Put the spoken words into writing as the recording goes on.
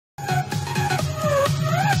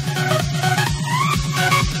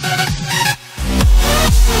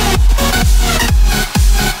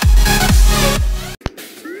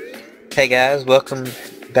Hey guys, welcome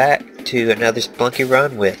back to another Spelunky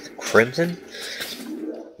run with Crimson.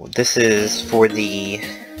 This is for the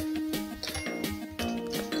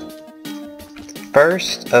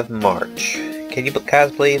 1st of March. Can you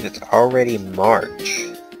guys believe it's already March?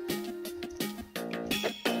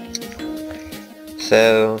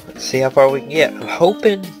 So, let's see how far we can get. I'm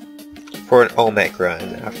hoping for an Olmec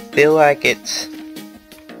run. I feel like it's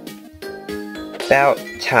about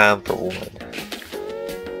time for one.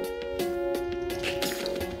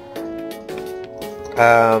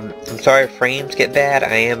 I'm sorry if frames get bad.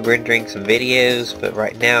 I am rendering some videos, but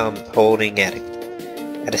right now I'm holding at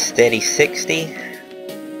a steady 60.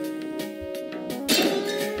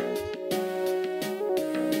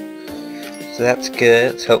 So that's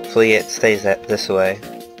good. So hopefully it stays this way.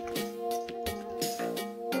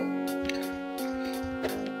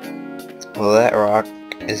 Well, that rock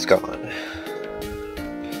is gone.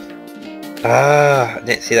 Ah, I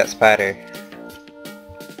didn't see that spider.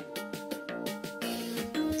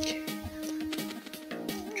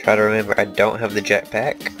 Try to remember, I don't have the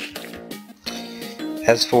jetpack.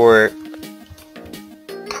 As for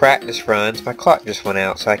practice runs, my clock just went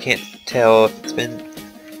out, so I can't tell if it's been...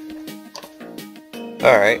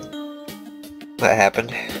 Alright. That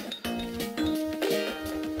happened.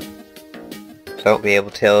 So I won't be able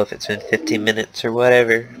to tell if it's been 15 minutes or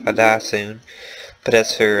whatever, if I die soon. But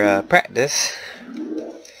as for practice,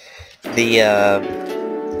 the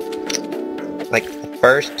like the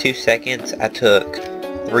first 2 seconds I took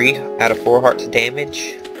 3 out of 4 hearts of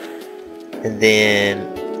damage, and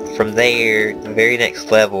then from there, the very next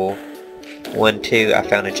level, 1, 2, I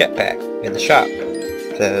found a jetpack in the shop.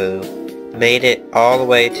 So made it all the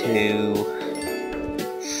way to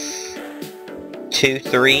 2,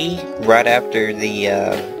 3 right after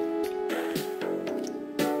the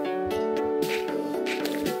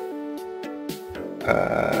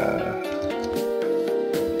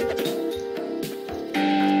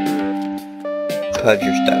pugs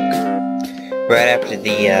are stuck. Right after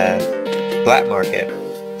the black market.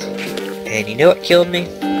 And you know what killed me?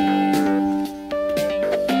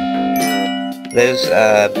 Those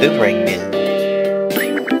boomerang men.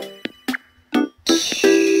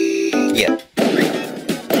 Yep.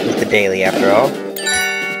 It's the daily after all.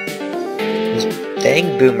 This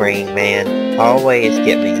dang boomerang man always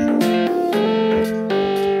get me.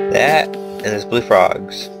 That and those blue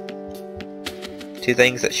frogs. 2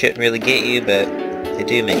 things that shouldn't really get you, but they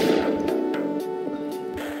do me.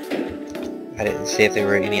 I didn't see if there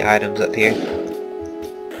were any items up here.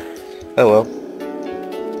 Oh well.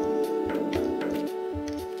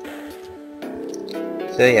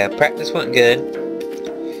 So yeah, practice went good.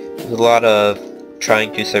 There was a lot of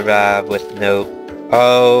trying to survive with no...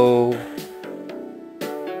 Oh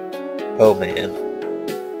man.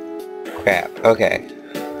 Crap. Okay.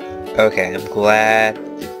 Okay, I'm glad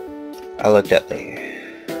I looked up there.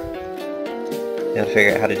 Now to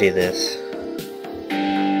figure out how to do this.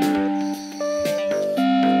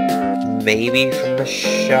 Maybe from the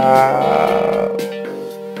shop.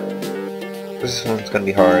 This one's gonna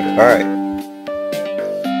be hard. Alright.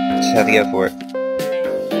 Just have to go for it.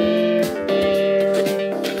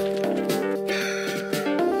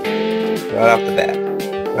 Right off the bat.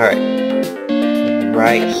 Alright.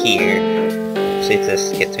 Right here. See if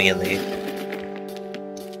this gets me in there.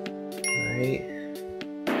 Alright.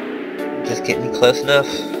 Just get me close enough.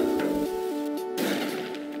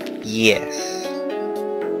 Yes.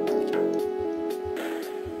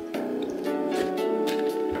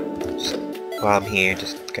 Just, while I'm here,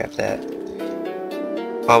 just grab that.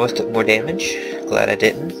 Almost took more damage. Glad I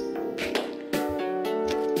didn't.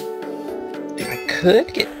 I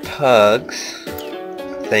could get pugs,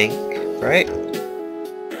 I think, right?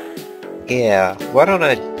 Yeah, why don't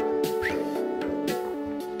I...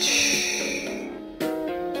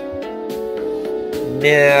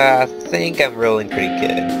 Yeah, I think I'm rolling pretty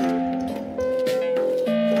good.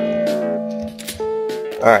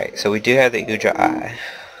 Alright, so we do have the Udra Eye.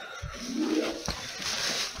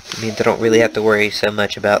 It means I don't really have to worry so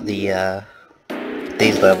much about the,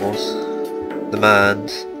 these levels. The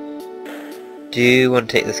mines. Do want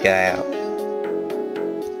to take this guy out.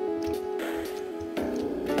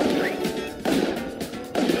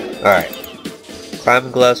 Alright.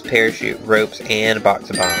 Climbing gloves, parachute, ropes, and a box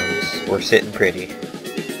of bombs. We're sitting pretty.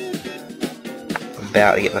 I'm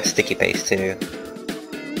about to get my sticky paste too.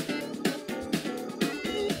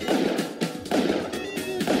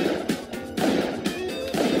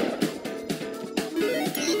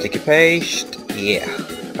 Sticky paste. Yeah.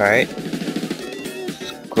 Alright.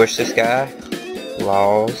 Squish this guy.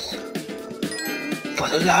 Laws. For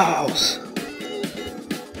the laws!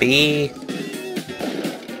 Be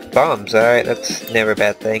bombs, alright, that's never a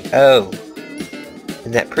bad thing. Oh,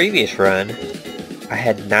 in that previous run, I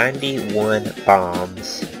had 91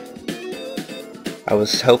 bombs. I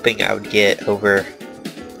was hoping I would get over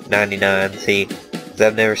 99, see, because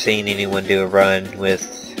I've never seen anyone do a run with,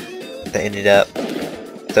 that ended up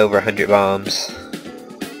with over 100 bombs.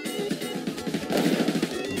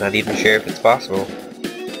 I'm not even sure if it's possible.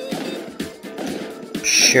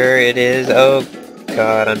 Sure it is. Oh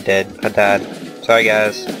god, I'm dead. I died. Sorry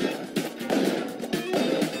guys.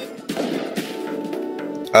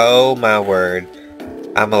 Oh my word.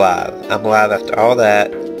 I'm alive. I'm alive after all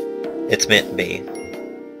that. It's meant to be.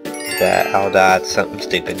 That I'll die to something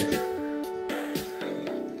stupid.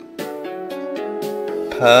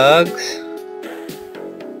 Pugs?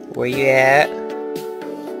 Where you at?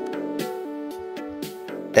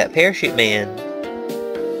 That parachute man.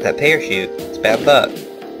 That parachute. It's bad luck.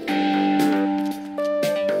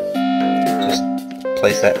 Just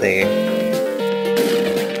place that there.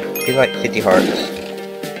 Be like 50 hearts.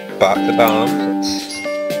 Box of bombs. It's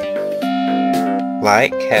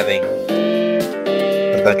like having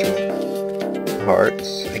a bunch of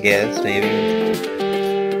hearts, I guess, maybe.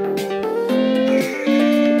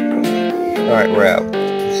 Alright, we're out.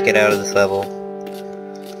 Let's get out of this level.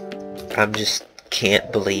 I'm just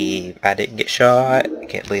can't believe I didn't get shot. I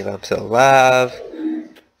can't believe I'm still alive.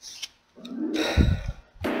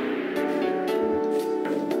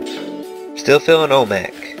 Still feeling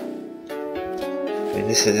OMAC. I mean,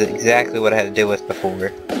 this is exactly what I had to deal with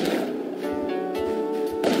before.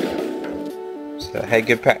 So I had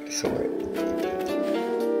good practice for it.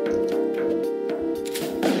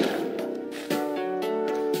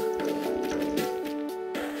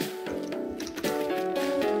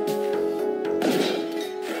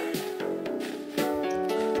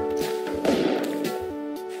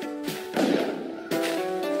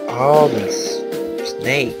 All these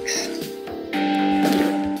snakes.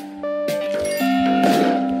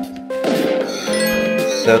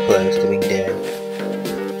 So close to being dead.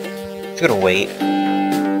 Just gonna wait.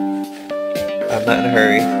 I'm not in a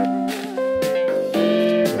hurry.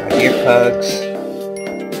 I hear pugs.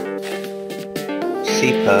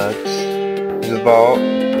 See pugs. There's a vault.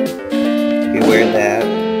 Beware of that.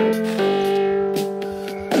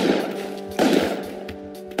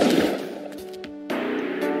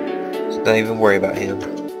 Don't even worry about him.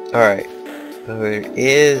 Alright. There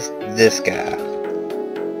is this guy.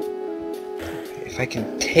 If I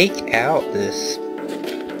can take out this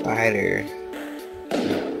spider.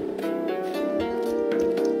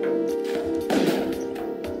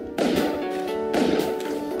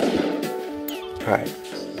 Alright.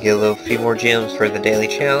 Get a few more gems for the daily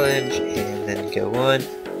challenge. And then go 1,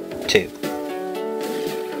 2.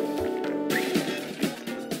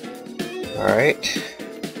 Alright.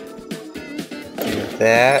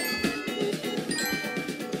 That.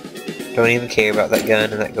 Don't even care about that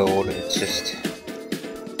gun and that gold. It's just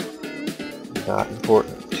not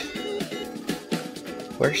important.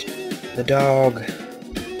 Where's the dog?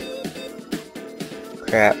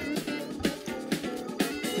 Crap.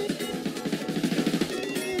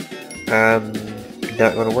 I'm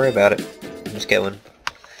not going to worry about it. I'm just going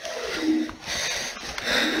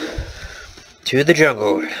to the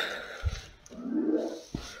jungle.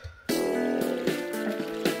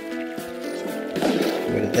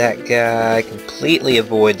 That guy, completely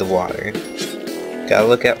avoid the water. Gotta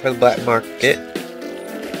look out for the black market.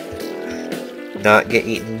 Not get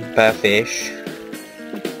eaten by a fish.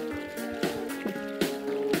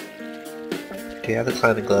 Do you have the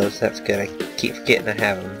climbing gloves? That's good. I keep forgetting I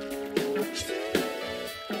have them.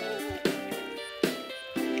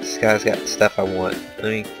 This guy's got the stuff I want. Let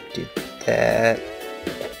me do that.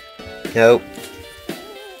 Nope.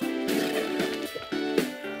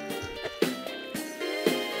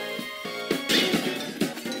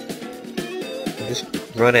 Just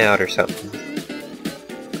run out or something.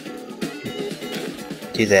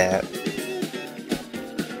 Do that.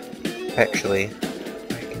 Actually,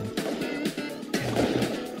 I can tell them.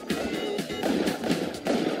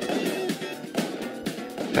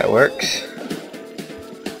 That works.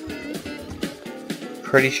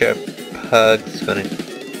 Pretty sure Pug's gonna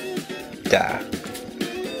die.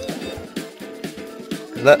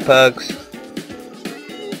 Good luck, Pugs.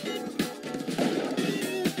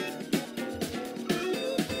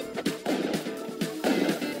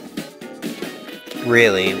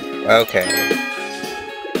 Really? Okay.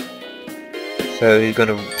 So he's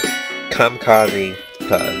gonna kamikaze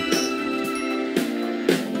Pugs.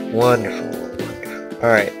 Wonderful, wonderful.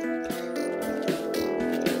 Alright.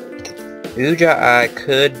 Uja Eye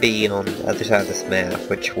could be on the other side of this map,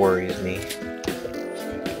 which worries me.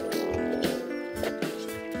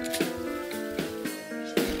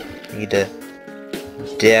 need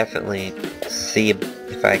to definitely see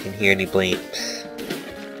if I can hear any bleeps.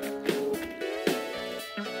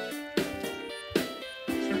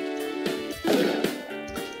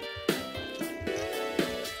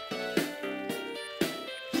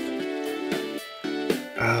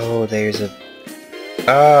 Oh, there's a...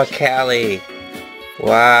 Oh, Callie!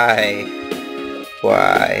 Why?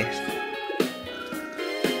 Why?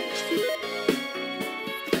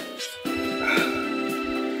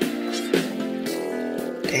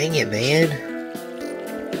 Dang it, man.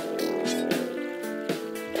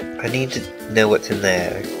 I need to know what's in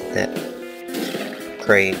that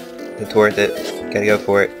crate. It's worth it. Gotta go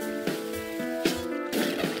for it.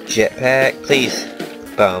 Jetpack, please.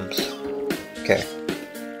 Bombs. Okay.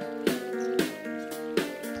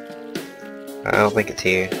 I don't think it's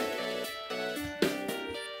here.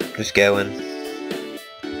 Just going.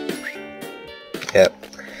 Yep.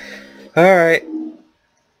 Alright.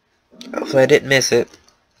 Hopefully I didn't miss it.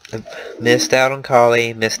 I missed out on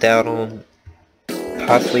Collie, missed out on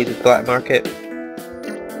possibly the black market.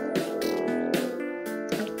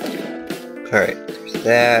 Alright, there's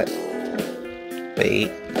that.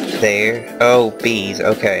 Wait, there. Oh, bees.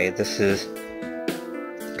 Okay, this is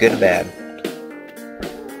good and bad.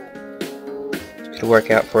 Could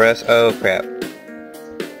work out for us. Oh, crap.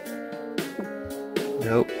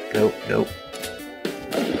 Nope, nope, nope.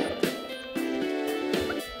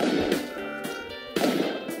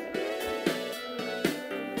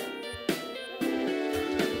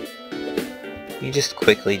 You just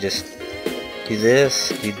quickly just do this,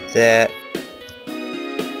 do that.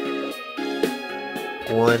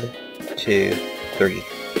 1, 2, 3.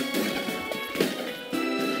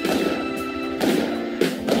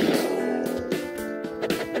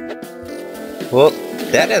 Well,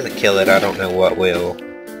 that doesn't kill it. I don't know what will.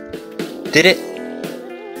 Did it?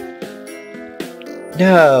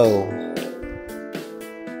 No.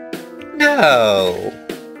 No.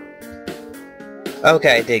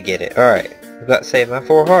 Okay, I did get it. Alright. I'm about to save my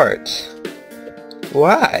 4 hearts.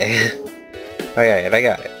 Why? I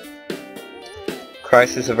got it.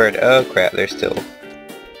 Crisis averted. Oh crap, there's still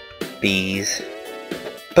bees.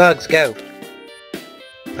 Bugs, go!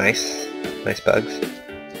 Nice. Nice bugs.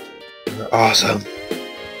 They're awesome.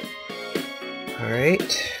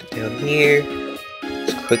 Alright, down here.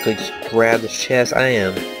 Let's quickly just grab this chest. I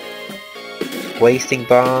am wasting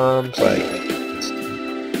bombs, like...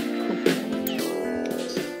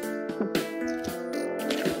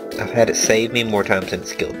 I've had it save me more times than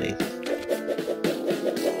it's killed me.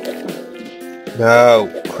 No!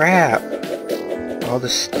 Crap! All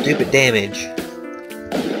this stupid damage.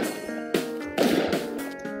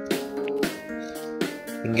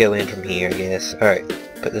 We can go in from here, I guess. Alright,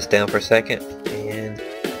 put this down for a second, and...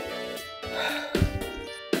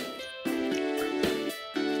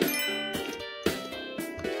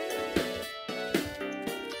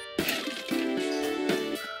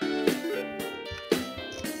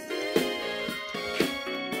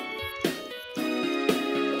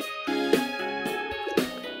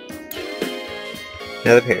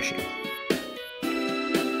 Another parachute.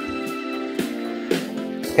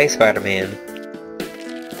 Hey, Spider-Man.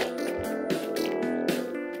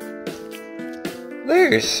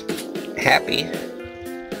 There's Happy.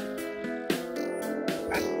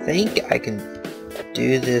 I think I can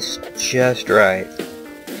do this just right.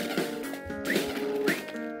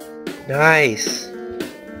 Nice.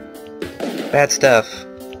 Bad stuff.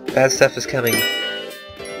 Bad stuff is coming.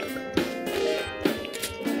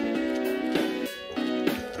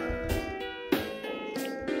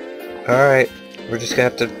 Alright, we're just gonna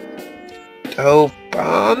have to... Oh,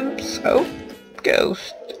 bombs! Oh,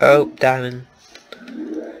 ghost! Oh, diamond.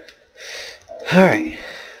 Alright,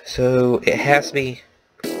 so it has to be...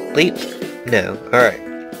 Leap? No, alright.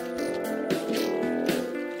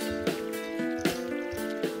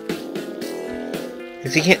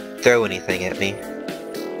 Because he can't throw anything at me.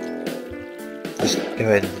 Just go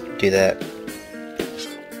ahead and do that.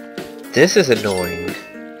 This is annoying.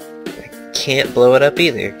 Can't blow it up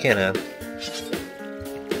either, can I?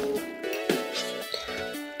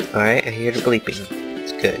 Alright, I hear the bleeping.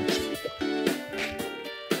 It's good.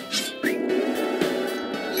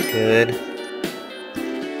 It's good.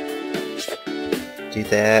 Do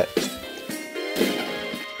that.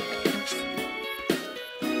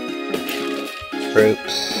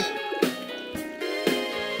 Ropes.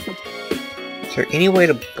 Is there any way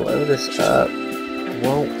to blow this up? It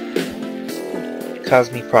won't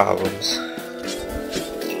cause me problems.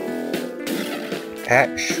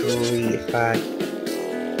 Actually, if I...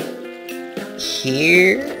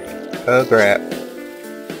 Here? Oh crap.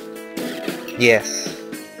 Yes.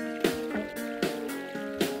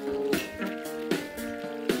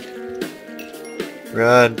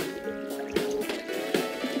 Run.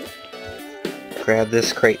 Grab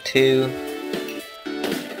this crate too.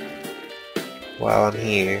 While I'm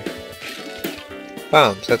here.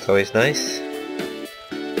 Bombs, that's always nice.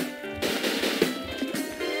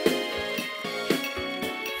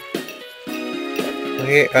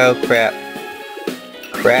 Where? Oh crap.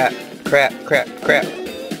 Crap, crap, crap, crap.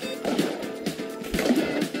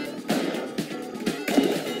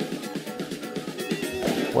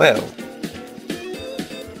 Well.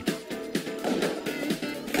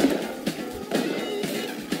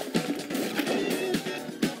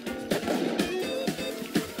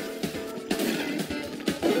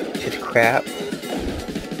 Just crap.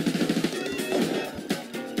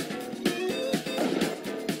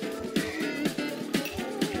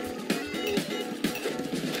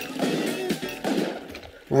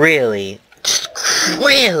 Really?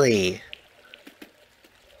 Really?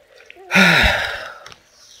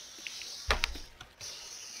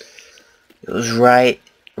 It was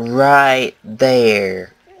right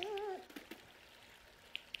there.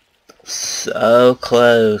 So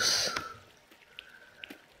close.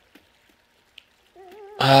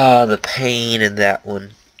 Ah, the pain in that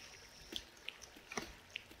one.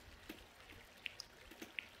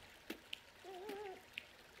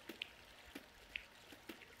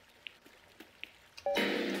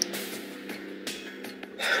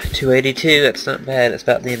 $282, that's not bad. It's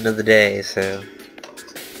about the end of the day, so.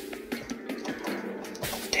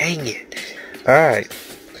 Dang it. Alright.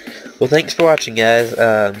 Well, thanks for watching, guys.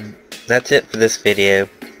 That's it for this video.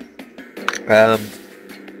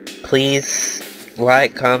 Please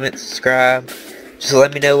like, comment, subscribe. Just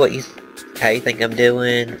let me know how you think I'm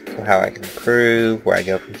doing, or how I can improve, where I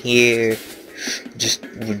go from here. Just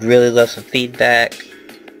would really love some feedback.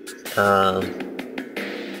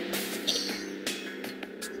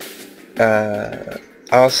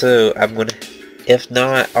 Also, I'm gonna, if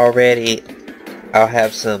not already, I'll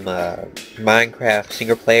have some Minecraft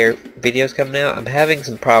single player videos coming out. I'm having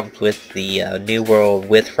some problems with the New World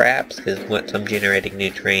with fraps, because once I'm generating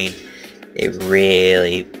new terrain, it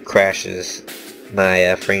really crashes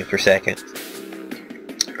my frames per second.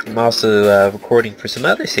 I'm also recording for some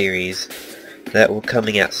other series that will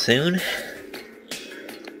coming out soon.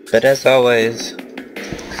 But as always,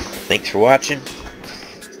 thanks for watching,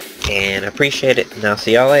 and I appreciate it, and I'll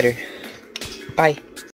see y'all later. Bye.